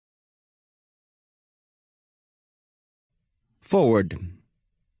Foreword.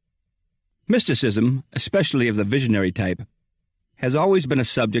 Mysticism, especially of the visionary type, has always been a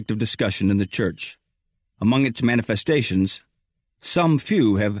subject of discussion in the Church. Among its manifestations, some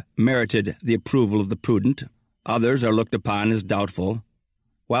few have merited the approval of the prudent, others are looked upon as doubtful,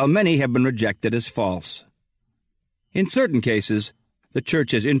 while many have been rejected as false. In certain cases, the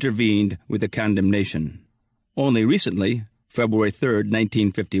Church has intervened with a condemnation. Only recently, February 3,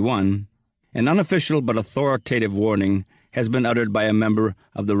 1951, an unofficial but authoritative warning has been uttered by a member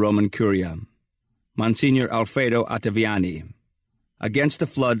of the Roman Curia, Monsignor Alfredo Ottaviani, against a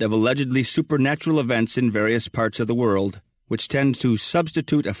flood of allegedly supernatural events in various parts of the world, which tend to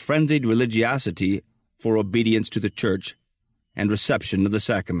substitute a frenzied religiosity for obedience to the Church and reception of the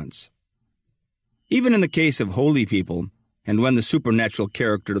sacraments. Even in the case of holy people, and when the supernatural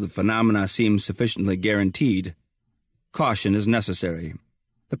character of the phenomena seems sufficiently guaranteed, caution is necessary.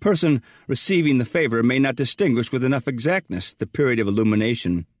 The person receiving the favor may not distinguish with enough exactness the period of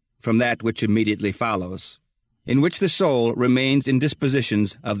illumination from that which immediately follows, in which the soul remains in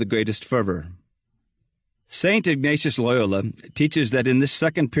dispositions of the greatest fervor. St. Ignatius Loyola teaches that in this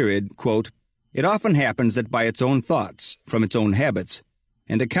second period, quote, "It often happens that by its own thoughts, from its own habits,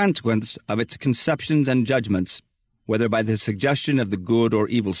 and a consequence of its conceptions and judgments, whether by the suggestion of the good or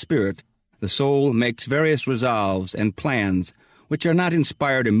evil spirit, the soul makes various resolves and plans which are not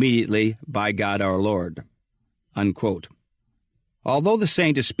inspired immediately by God our Lord." Unquote. Although the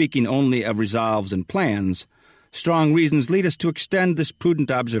saint is speaking only of resolves and plans, strong reasons lead us to extend this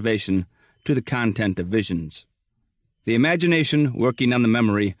prudent observation to the content of visions. The imagination, working on the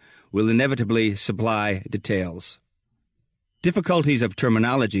memory, will inevitably supply details. Difficulties of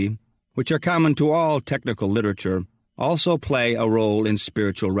terminology, which are common to all technical literature, also play a role in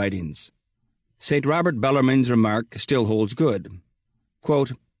spiritual writings. St. Robert Bellarmine's remark still holds good.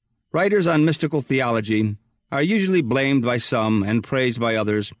 Quote, "Writers on mystical theology are usually blamed by some and praised by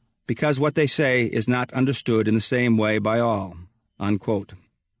others because what they say is not understood in the same way by all." Unquote.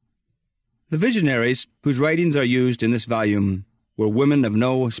 The visionaries whose writings are used in this volume were women of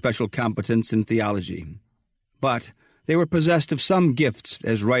no special competence in theology, but they were possessed of some gifts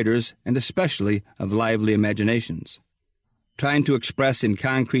as writers and especially of lively imaginations. Trying to express in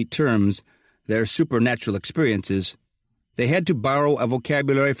concrete terms their supernatural experiences, they had to borrow a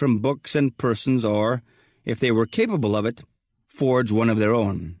vocabulary from books and persons or, if they were capable of it, forge one of their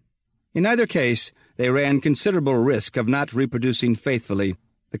own. In either case, they ran considerable risk of not reproducing faithfully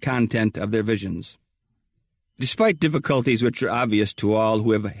the content of their visions. Despite difficulties which are obvious to all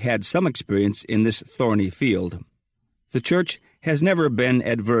who have had some experience in this thorny field, the Church has never been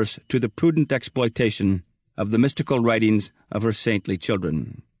adverse to the prudent exploitation of the mystical writings of her saintly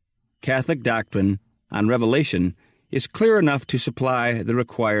children. Catholic doctrine on revelation is clear enough to supply the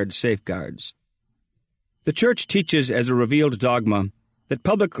required safeguards. The Church teaches as a revealed dogma that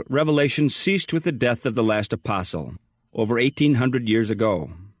public revelation ceased with the death of the last apostle, over 1,800 years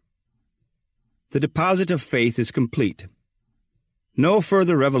ago. The deposit of faith is complete. No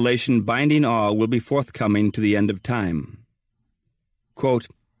further revelation binding all will be forthcoming to the end of time. Quote,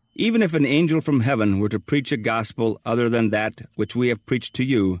 "Even if an angel from heaven were to preach a gospel other than that which we have preached to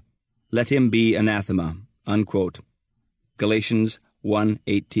you, let him be anathema." Unquote. Galatians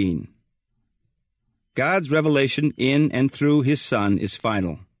 1:18. God's revelation in and through His Son is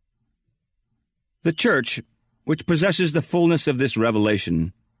final. The Church, which possesses the fullness of this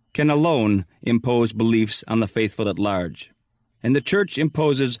revelation, can alone impose beliefs on the faithful at large, and the Church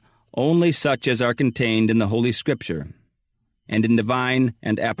imposes only such as are contained in the Holy Scripture and in divine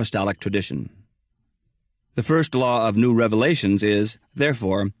and apostolic tradition. The first law of new revelations is,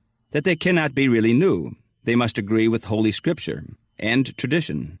 therefore, that they cannot be really new. They must agree with Holy Scripture and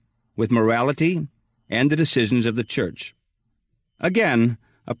tradition, with morality and the decisions of the Church. Again,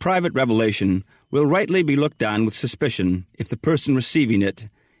 a private revelation will rightly be looked on with suspicion if the person receiving it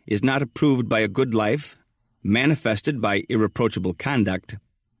is not approved by a good life, manifested by irreproachable conduct,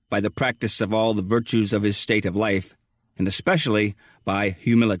 by the practice of all the virtues of his state of life, and especially by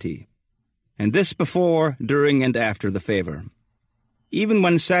humility. And this before, during, and after the favor. Even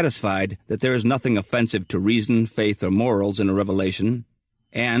when satisfied that there is nothing offensive to reason, faith, or morals in a revelation,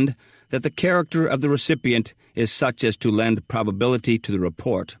 and that the character of the recipient is such as to lend probability to the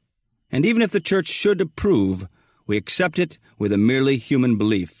report, and even if the Church should approve, we accept it with a merely human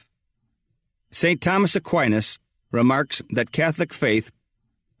belief. St. Thomas Aquinas remarks that Catholic faith,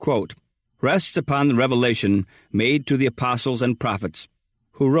 quote, "rests upon the revelation made to the apostles and prophets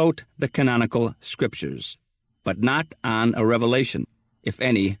who wrote the canonical Scriptures, but not on a revelation, if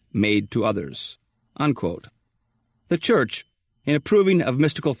any, made to others." Unquote. The Church, in approving of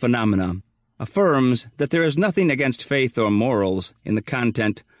mystical phenomena, affirms that there is nothing against faith or morals in the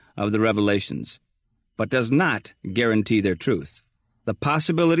content of the revelations, but does not guarantee their truth. The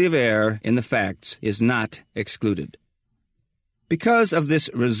possibility of error in the facts is not excluded. Because of this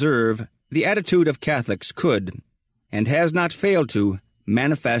reserve, the attitude of Catholics could, and has not failed to,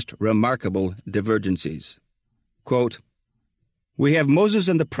 manifest remarkable divergencies. Quote, "We have Moses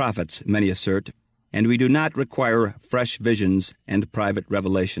and the prophets," many assert, "and we do not require fresh visions and private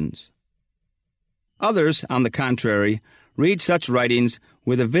revelations." Others, on the contrary, read such writings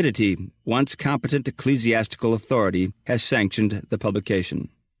with avidity once competent ecclesiastical authority has sanctioned the publication.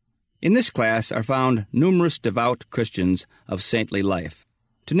 In this class are found numerous devout Christians of saintly life.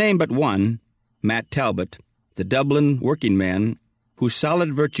 To name but one, Matt Talbot, the Dublin working man, whose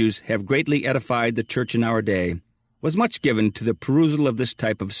solid virtues have greatly edified the Church in our day, was much given to the perusal of this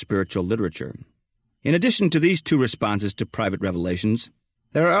type of spiritual literature. In addition to these two responses to private revelations,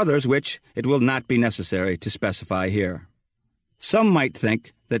 there are others which it will not be necessary to specify here. Some might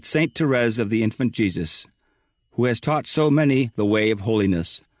think that Saint Therese of the Infant Jesus, who has taught so many the way of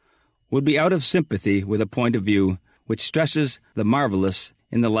holiness, would be out of sympathy with a point of view which stresses the marvelous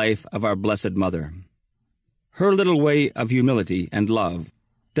in the life of our Blessed Mother. Her little way of humility and love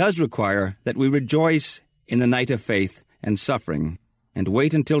does require that we rejoice in the night of faith and suffering, and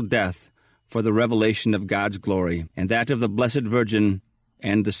wait until death for the revelation of God's glory and that of the Blessed Virgin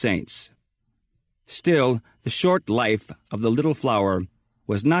and the saints. Still, the short life of the little flower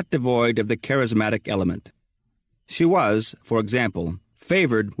was not devoid of the charismatic element. She was, for example,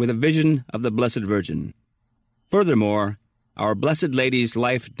 favored with a vision of the Blessed Virgin. Furthermore, our Blessed Lady's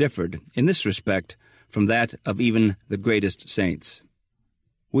life differed, in this respect, from that of even the greatest saints.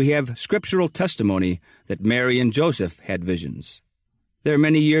 We have scriptural testimony that Mary and Joseph had visions. Their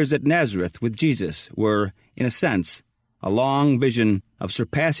many years at Nazareth with Jesus were, in a sense, a long vision of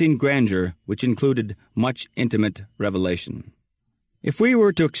surpassing grandeur which included much intimate revelation. If we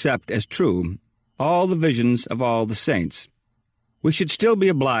were to accept as true all the visions of all the saints, we should still be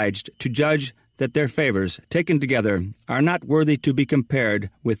obliged to judge that their favors, taken together, are not worthy to be compared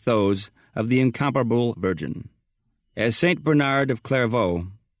with those of the incomparable Virgin. As Saint Bernard of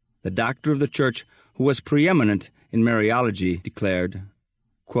Clairvaux, the doctor of the Church who was preeminent in Mariology, declared,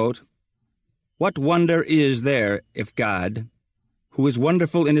 quote, "What wonder is there if God, who is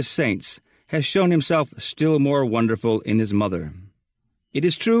wonderful in his saints, has shown himself still more wonderful in his mother?" It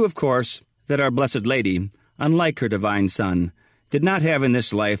is true, of course, that our Blessed Lady, unlike her divine Son, did not have in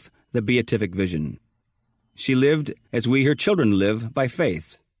this life the beatific vision. She lived as we her children live, by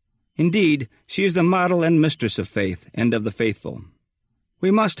faith. Indeed, she is the model and mistress of faith and of the faithful.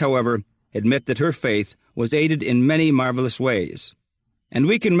 We must, however, admit that her faith was aided in many marvelous ways, and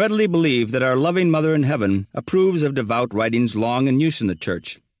we can readily believe that our loving Mother in heaven approves of devout writings long in use in the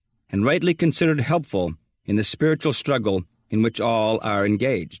Church, and rightly considered helpful in the spiritual struggle in which all are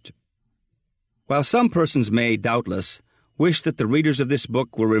engaged. While some persons may, doubtless, wish that the readers of this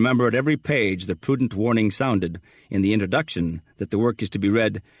book will remember at every page the prudent warning sounded in the introduction that the work is to be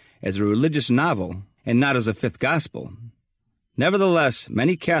read as a religious novel and not as a fifth gospel, nevertheless,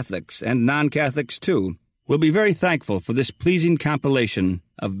 many Catholics, and non-Catholics too, will be very thankful for this pleasing compilation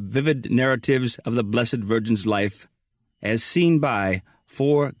of vivid narratives of the Blessed Virgin's life as seen by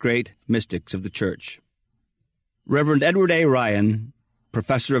four great mystics of the Church. Reverend Edward A. Ryan,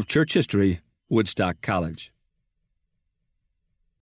 Professor of Church History, Woodstock College.